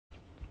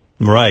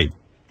Right.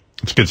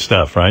 It's good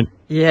stuff, right?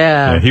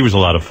 Yeah. He was a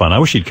lot of fun. I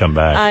wish he'd come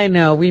back. I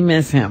know. We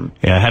miss him.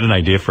 Yeah, I had an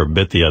idea for a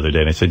bit the other day,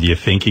 and I said, do you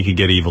think he could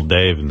get Evil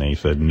Dave? And they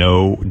said,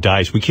 no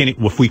dice. We can't.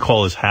 If we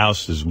call his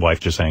house, his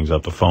wife just hangs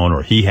up the phone,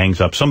 or he hangs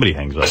up. Somebody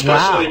hangs up.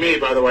 Especially me,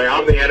 by the way.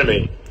 I'm the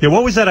enemy. Yeah,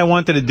 what was that I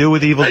wanted to do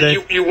with Evil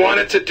Dave? You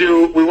wanted to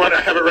do, we want to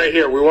have it right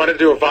here. We wanted to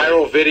do a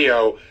viral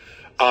video,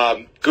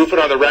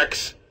 goofing on the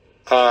Rex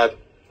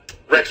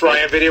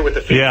Ryan video with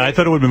the feet. Yeah, I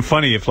thought it would have been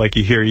funny if, like,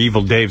 you hear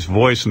Evil Dave's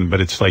voice,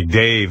 but it's like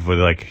Dave with,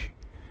 like,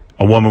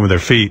 a woman with her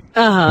feet.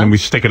 And we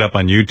stick it up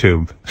on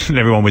YouTube. And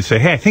everyone would say,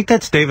 hey, I think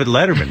that's David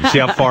Letterman. See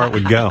how far it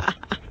would go.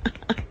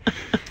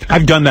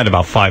 I've done that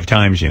about 5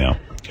 times, you know.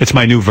 It's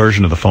my new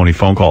version of the phony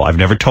phone call. I've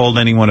never told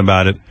anyone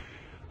about it.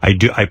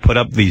 I put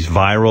up these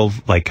viral,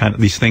 like, kind of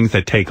these things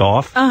that take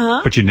off.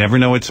 But you never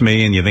know it's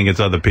me, and you think it's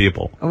other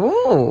people.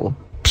 Ooh.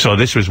 So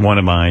this was one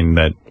of mine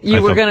that you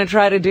were going to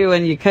try to do,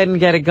 and you couldn't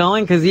get it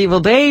going because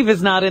Evil Dave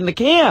is not in the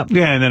camp.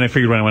 Yeah, and then I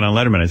figured when I went on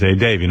Letterman, I said, hey,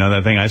 Dave, you know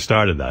that thing? I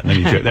started that.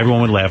 And then everyone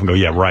would laugh and go,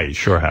 yeah, right,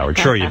 sure, Howard,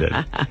 sure you did.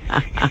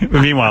 But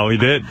meanwhile, we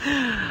did.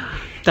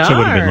 Darn. So it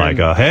would have been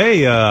like,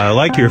 hey, I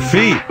like your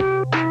feet.